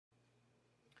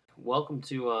welcome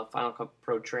to Final Cut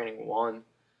Pro Training 1. This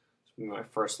will be my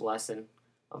first lesson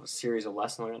of a series of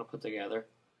lessons I'm going to put together.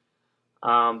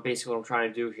 Basically what I'm trying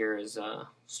to do here is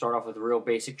start off with real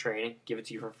basic training, give it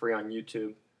to you for free on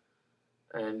YouTube,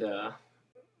 and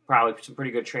probably some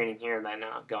pretty good training here, and then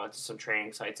go into some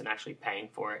training sites and actually paying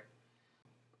for it.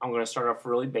 I'm going to start off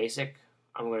really basic.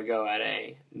 I'm going to go at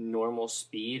a normal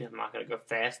speed. I'm not going to go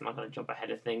fast. I'm not going to jump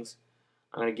ahead of things.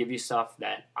 I'm going to give you stuff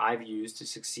that I've used to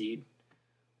succeed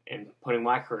in putting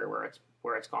my career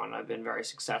where it's gone. I've been very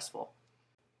successful.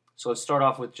 So let's start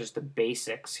off with just the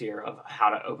basics here of how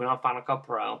to open up Final Cut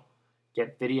Pro,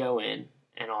 get video in,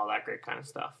 and all that great kind of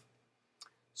stuff.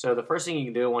 So the first thing you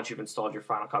can do once you've installed your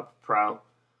Final Cut Pro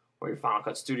or your Final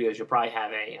Cut Studios, you'll probably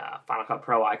have a Final Cut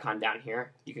Pro icon down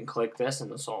here. You can click this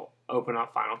and this will open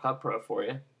up Final Cut Pro for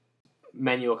you.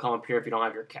 Menu will come up here if you don't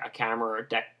have your camera or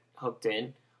deck hooked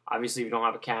in. Obviously, if you don't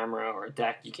have a camera or a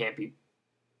deck, you can't be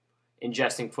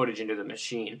ingesting footage into the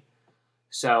machine.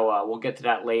 So we'll get to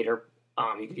that later.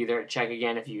 You can either check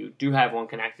again if you do have one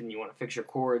connected and you want to fix your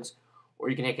cords, or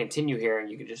you can hit continue here and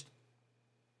you can just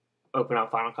open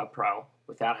up Final Cut Pro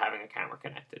without having a camera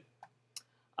connected.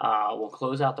 We'll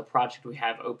close out the project we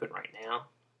have open right now.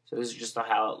 So this is just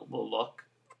how it will look.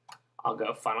 I'll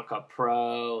go Final Cut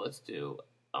Pro. Let's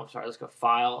go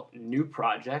File, New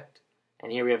Project.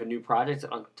 And here we have a new project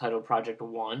entitled Project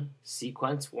 1,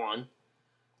 Sequence 1.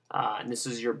 And this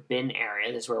is your bin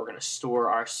area. This is where we're going to store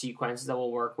our sequences that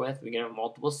we'll work with. We can have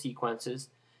multiple sequences,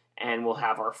 and we'll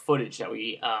have our footage that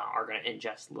we are going to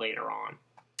ingest later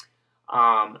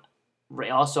on.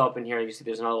 Also up in here, you can see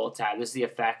there's another little tab. This is the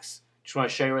effects. Just want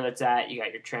to show you where that's at. You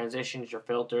got your transitions, your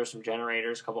filters, some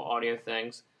generators, a couple audio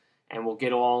things, and we'll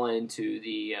get all into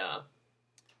the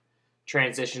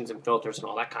transitions and filters and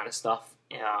all that kind of stuff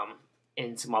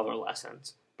in some other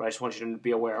lessons. But I just want you to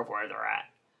be aware of where they're at.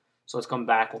 So let's come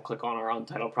back. We'll click on our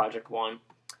Untitled Project 1.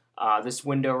 This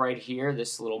window right here,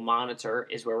 this little monitor,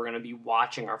 is where we're going to be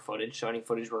watching our footage. So any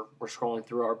footage we're scrolling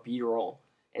through, our B-roll,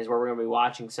 is where we're going to be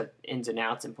watching set ins and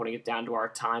outs and putting it down to our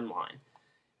timeline.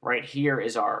 Right here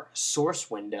is our source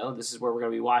window. This is where we're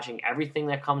going to be watching everything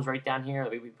that comes right down here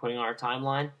that we'll be putting on our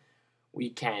timeline. We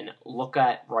can look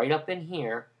at right up in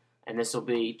here, and this will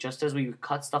be, just as we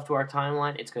cut stuff to our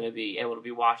timeline, it's going to be able to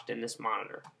be watched in this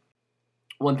monitor.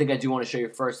 One thing I do want to show you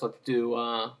first, I'm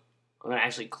going to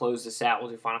actually close this out.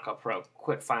 We'll do Final Cut Pro,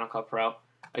 quit Final Cut Pro.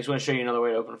 I just want to show you another way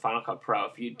to open Final Cut Pro.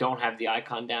 If you don't have the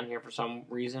icon down here for some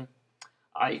reason,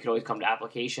 you can always come to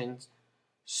Applications,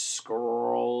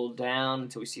 scroll down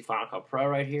until we see Final Cut Pro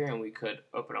right here, and we could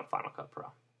open up Final Cut Pro.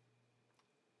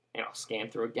 And I'll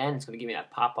scan through again. It's going to give me that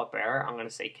pop-up error. I'm going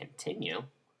to say Continue.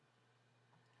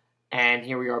 And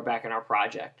here we are back in our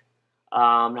project.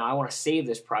 Now I want to save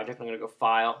this project. I'm going to go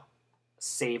File,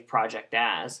 Save Project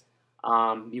As.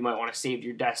 You might want to save to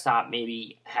your desktop,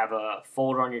 maybe have a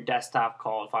folder on your desktop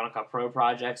called Final Cut Pro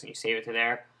Projects, and you save it to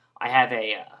there. I have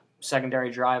a secondary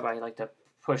drive. I like to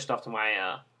push stuff to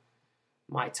my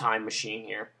my time machine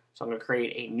here. So I'm going to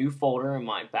create a new folder in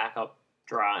my backup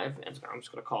drive, and I'm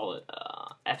just going to call it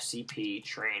FCP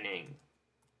Training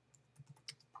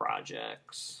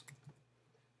Projects.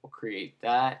 We'll create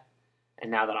that. And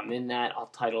now that I'm in that, I'll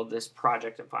title this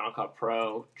project in Final Cut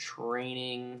Pro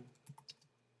Training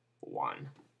 1.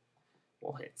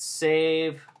 We'll hit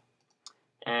Save.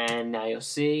 And now you'll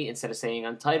see, instead of saying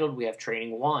Untitled, we have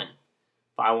Training 1.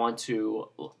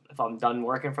 If I'm done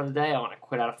working for the day, I want to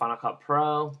quit out of Final Cut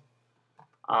Pro.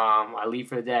 I leave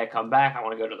for the day, I come back, I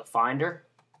want to go to the Finder.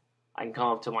 I can come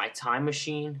up to my time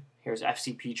machine. Here's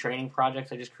FCP Training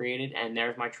Projects I just created, and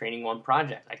there's my Training 1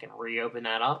 project. I can reopen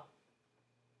that up.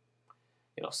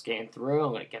 It'll scan through.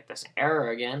 I'm going to get this error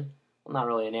again. Well, not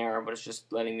really an error, but it's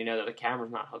just letting me know that the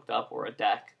camera's not hooked up or a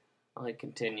deck. I'll hit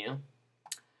Continue.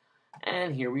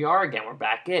 And here we are again. We're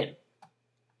back in.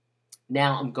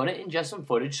 Now, I'm going to ingest some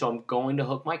footage, so I'm going to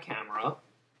hook my camera up.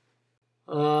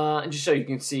 And just so you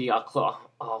can see, I'll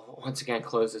once again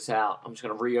close this out. I'm just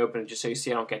going to reopen it just so you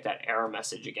see I don't get that error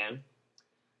message again.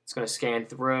 It's going to scan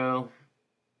through.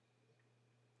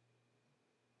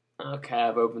 Okay,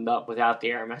 I've opened up without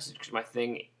the error message because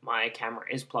my camera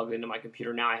is plugged into my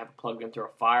computer. Now I have it plugged in through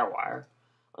a FireWire.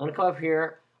 I'm going to come up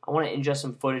here. I want to ingest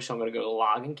some footage, so I'm going to go to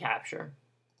Log and Capture.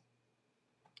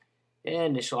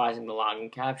 And initializing the log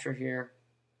and capture here.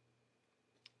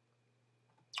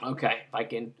 Okay,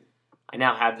 I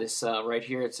now have this right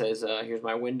here. It says, here's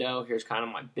my window. Here's kind of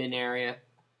my bin area.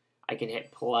 I can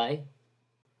hit play.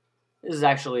 This is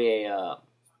actually a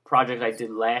project I did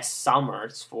last summer.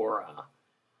 It's for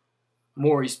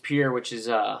Maury's Pier, which is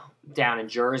down in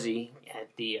Jersey at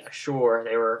the shore.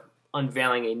 They were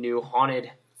unveiling a new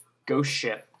haunted ghost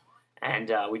ship,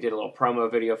 and we did a little promo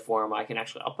video for him.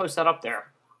 I'll post that up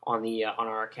there on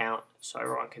our account so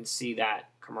everyone can see that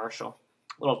commercial.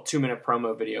 A little 2-minute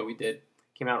promo video we did.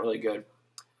 Came out really good.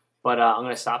 But I'm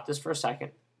going to stop this for a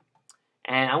second,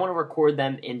 and I want to record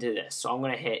them into this. So I'm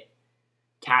going to hit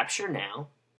capture now.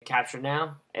 Capture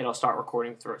now, it'll start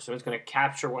recording through. So it's going to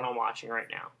capture what I'm watching right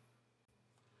now.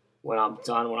 When I'm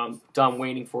done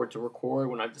waiting for it to record,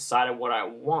 when I've decided what I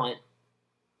want,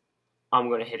 I'm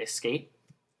going to hit escape,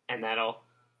 and that'll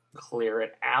clear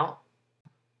it out.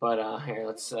 But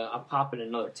here, I'll pop in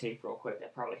another tape real quick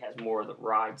that probably has more of the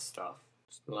ride stuff.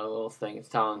 Just another little thing. It's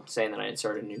saying that I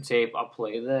inserted a new tape. I'll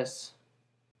play this.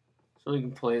 So we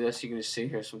can play this. You can just see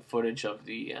here some footage of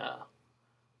the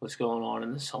what's going on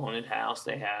in this haunted house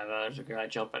they have. There's a guy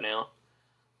jumping out.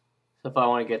 So if I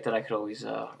want to get that, I could always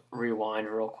rewind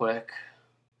real quick.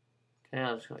 Okay,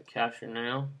 I'm just going to capture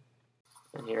now.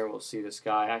 And here we'll see this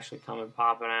guy actually coming,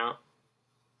 popping out.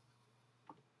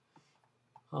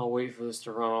 I'll wait for this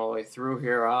to run all the way through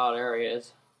here. Oh, there he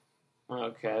is.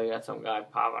 Okay, we got some guy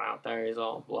popping out there. He's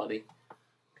all bloody.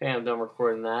 Okay, I'm done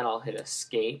recording that. I'll hit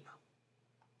escape.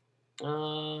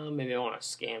 Maybe I want to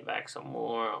scan back some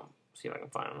more. I'll see if I can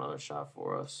find another shot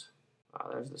for us. Oh,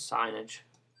 there's the signage.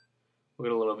 We'll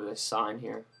get a little bit of this sign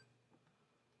here.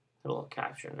 Hit a little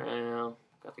capture now.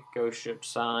 Got the ghost ship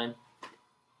sign.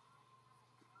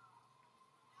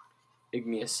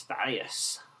 Igneous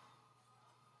Thaddeus.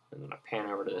 And then I pan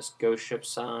over to this ghost ship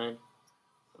sign.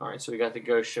 Alright, so we got the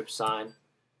ghost ship sign.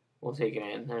 We'll take it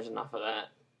in. There's enough of that.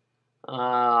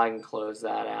 I can close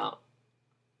that out.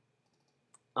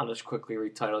 I'll just quickly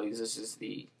retitle these. This is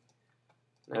the...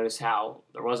 Notice how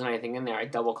there wasn't anything in there. I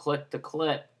double-clicked the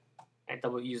clip. I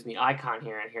used the icon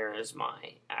here, and here is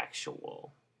my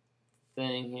actual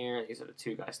thing here. These are the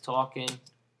two guys talking.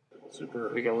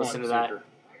 Super. We can listen to that,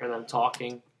 hear them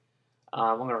talking.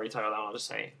 I'm going to retitle that. I'll just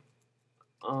say,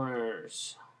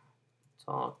 owners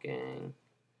talking.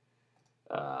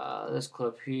 This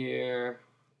clip here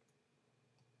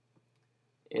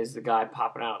is the guy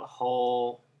popping out of the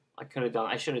hole. I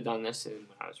should have done this when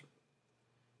I was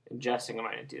ingesting.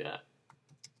 I didn't do that.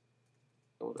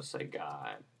 We'll just say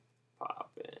guy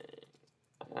popping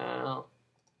out.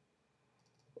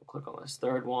 We'll click on this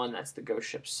third one. That's the ghost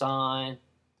ship sign.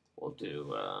 We'll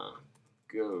do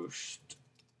ghost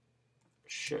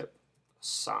ship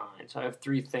sign. So I have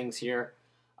 3 things here.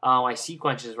 My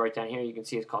sequence is right down here. You can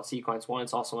see it's called sequence 1.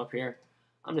 It's also up here.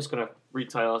 I'm just going to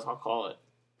retitle this. I'll call it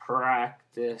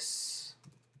practice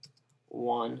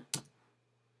 1.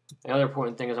 The other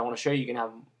important thing is I want to show you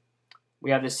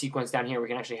we have this sequence down here. We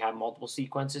can actually have multiple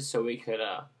sequences. So we could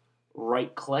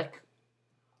right click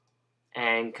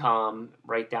and come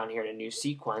right down here to new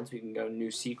sequence. We can go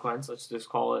new sequence. Let's just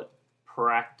call it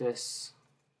practice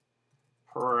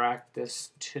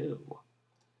 2.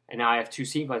 And now I have 2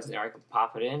 sequences there. I can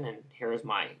pop it in, and here's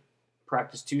my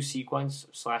practice 2 sequence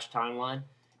 / timeline.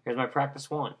 Here's my practice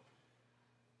 1.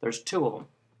 There's 2 of them.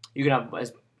 You can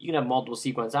have multiple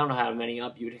sequences. I don't know how many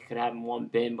up you could have in one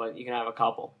bin, but you can have a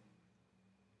couple.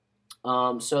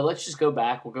 So let's just go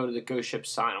back. We'll go to the ghost ship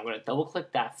sign. I'm going to double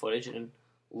click that footage, and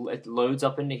it loads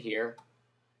up into here.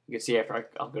 You can see after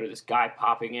I'll go to this guy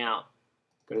popping out.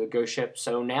 Go to the ghost ship.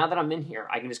 So now that I'm in here,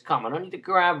 I can just come. I don't need to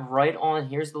grab right on.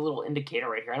 Here's the little indicator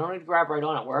right here. I don't need to grab right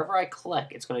on it. Wherever I click,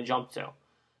 it's going to jump to.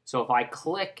 So if I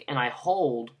click and I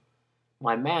hold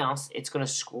my mouse, it's going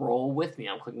to scroll with me.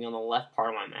 I'm clicking on the left part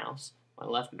of my mouse, my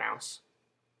left mouse.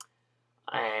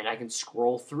 And I can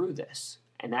scroll through this.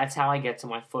 And that's how I get to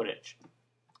my footage.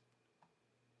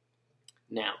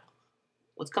 Now,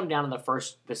 let's come down to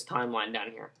this timeline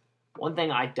down here. One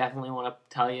thing I definitely want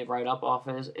to tell you right up off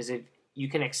is if you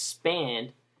can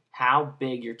expand how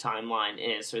big your timeline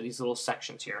is. So these little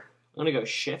sections here. I'm going to go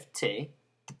Shift-T,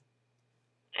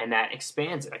 and that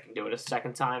expands it. I can do it a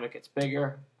second time, it gets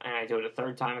bigger, and I do it a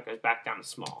third time, it goes back down to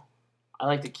small. I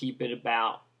like to keep it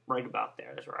right about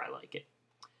there. That's where I like it.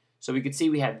 So we can see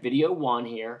we have video 1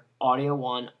 here, audio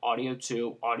 1, audio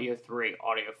 2, audio 3,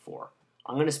 audio 4.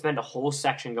 I'm going to spend a whole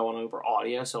section going over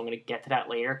audio, so I'm going to get to that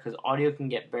later because audio can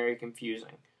get very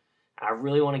confusing. I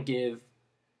really want to give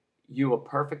you a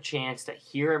perfect chance to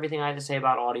hear everything I have to say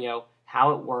about audio,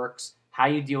 how it works, how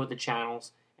you deal with the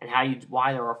channels, and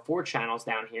why there are 4 channels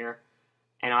down here,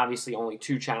 and obviously only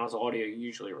 2 channels of audio you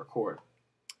usually record.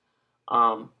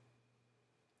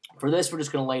 For this, we're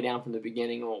just going to lay down from the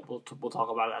beginning, and we'll talk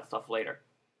about that stuff later.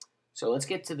 So let's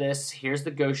get to this. Here's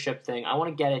the ghost ship thing. I want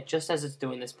to get it just as it's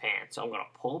doing this pan. So I'm going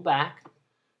to pull back.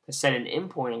 To set an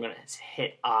endpoint, I'm going to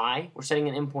hit I. We're setting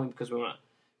an endpoint because we want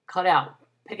to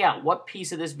pick out what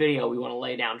piece of this video we want to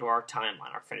lay down to our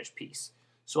timeline, our finished piece.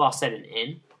 So I'll set an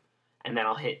in, and then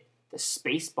I'll hit the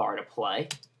space bar to play.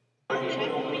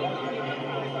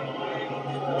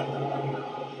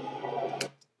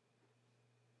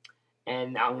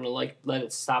 And I'm going to let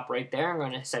it stop right there. I'm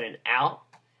going to set an out.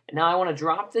 And now I want to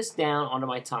drop this down onto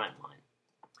my timeline.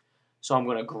 So I'm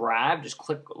going to grab, just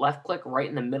left click right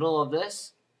in the middle of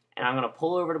this, and I'm going to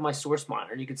pull over to my source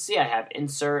monitor. You can see I have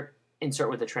insert, insert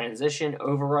with a transition,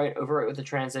 overwrite, overwrite with a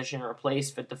transition,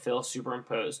 replace, fit to fill,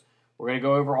 superimpose. We're going to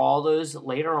go over all those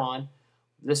later on.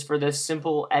 For this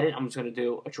simple edit, I'm just going to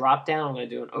do a drop down, I'm going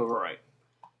to do an overwrite.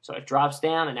 So it drops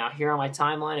down, and now here on my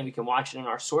timeline, and we can watch it in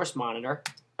our source monitor,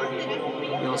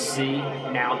 you'll see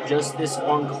now just this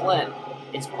one clip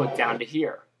is put down to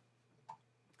here.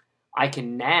 I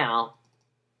can now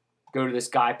go to this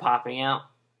guy popping out,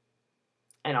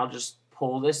 and I'll just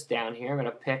pull this down here. I'm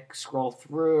going to scroll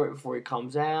through it before he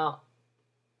comes out.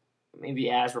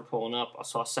 Maybe as we're pulling up,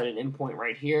 so I'll set an in point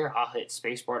right here. I'll hit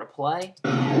spacebar to play.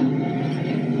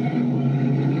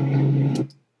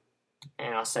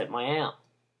 And I'll set my out.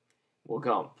 We'll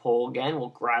go and pull again. We'll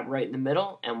grab right in the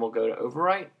middle, and we'll go to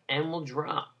overwrite, and we'll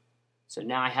drop. So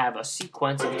now I have a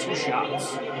sequence of 2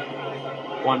 shots.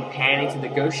 One panning to the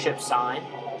ghost ship sign,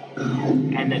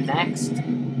 and the next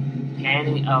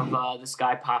panning of this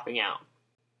guy popping out.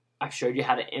 I showed you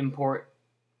how to import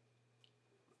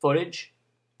footage.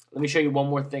 Let me show you one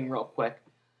more thing real quick.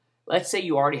 Let's say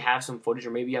you already have some footage,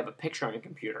 or maybe you have a picture on your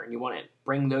computer, and you want to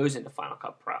bring those into Final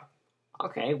Cut Pro.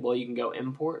 Okay, well you can go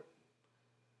import.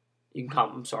 You can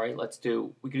come,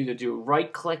 we could either do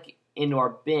right click into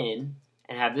our bin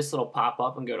and have this little pop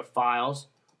up and go to files,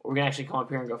 or we're going to actually come up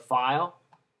here and go file,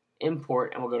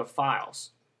 import, and we'll go to files.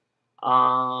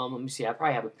 Let me see, I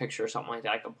probably have a picture or something like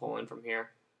that I can pull in from here.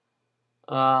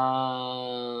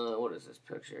 What is this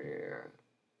picture here?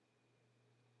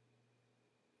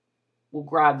 We'll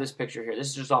grab this picture here. This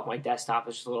is just off my desktop.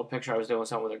 It's just a little picture I was doing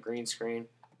something with a green screen,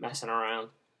 messing around.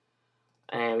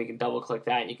 And we can double click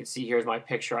that, and you can see here's my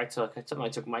picture I took. I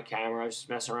took my camera. I was just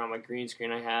messing around with my green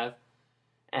screen I have.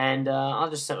 And I'll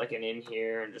just set like an in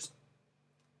here and just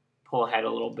pull ahead a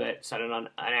little bit, set it on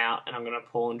an out, and I'm going to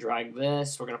pull and drag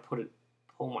this. We're going to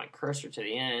pull my cursor to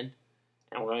the end,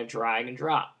 and we're going to drag and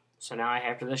drop. So now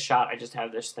after this shot, I just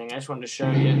have this thing. I just wanted to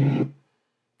show you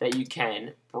that you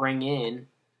can bring in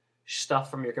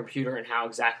stuff from your computer and how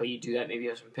exactly you do that. Maybe you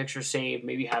have some pictures saved,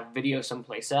 maybe you have video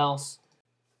someplace else.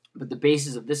 But the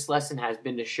basis of this lesson has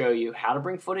been to show you how to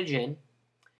bring footage in,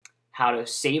 how to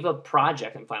save a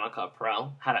project in Final Cut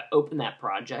Pro, how to open that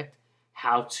project,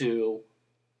 how to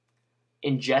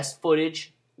ingest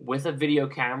footage with a video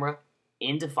camera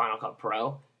into Final Cut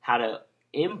Pro, how to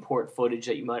import footage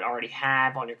that you might already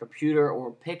have on your computer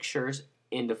or pictures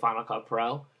into Final Cut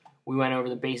Pro. We went over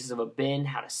the basis of a bin,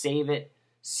 how to save it,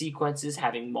 sequences,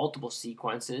 having multiple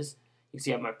sequences. You can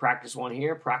see I have my practice 1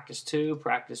 here, practice 2,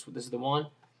 practice, this is the one.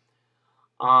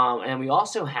 And we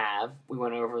also we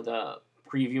went over the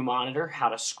preview monitor, how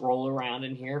to scroll around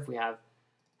in here,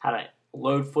 how to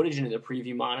load footage into the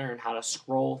preview monitor, and how to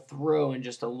scroll through and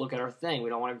just to look at our thing. We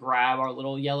don't want to grab our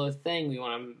little yellow thing. We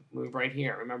want to move right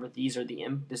here. Remember, this is the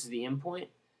in point,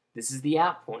 this is the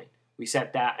out point. We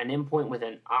set an in point with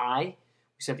an I,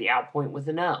 we set the out point with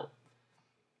an O.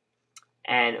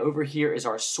 And over here is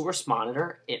our source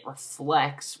monitor. It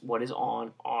reflects what is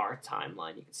on our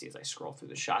timeline. You can see as I scroll through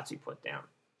the shots we put down.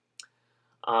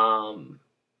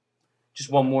 Just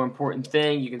one more important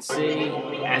thing. You can see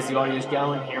as the audio is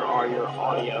going, here are your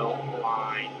audio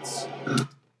lines.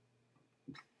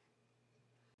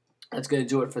 That's going to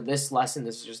do it for this lesson.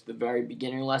 This is just the very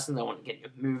beginning lesson. I want to get you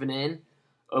moving in,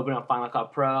 open up Final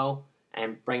Cut Pro,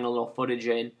 and bring a little footage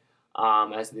in.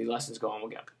 As the lessons go on, we'll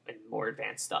get more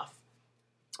advanced stuff.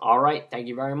 All right, thank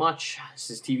you very much. This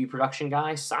is TV Production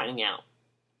Guy signing out.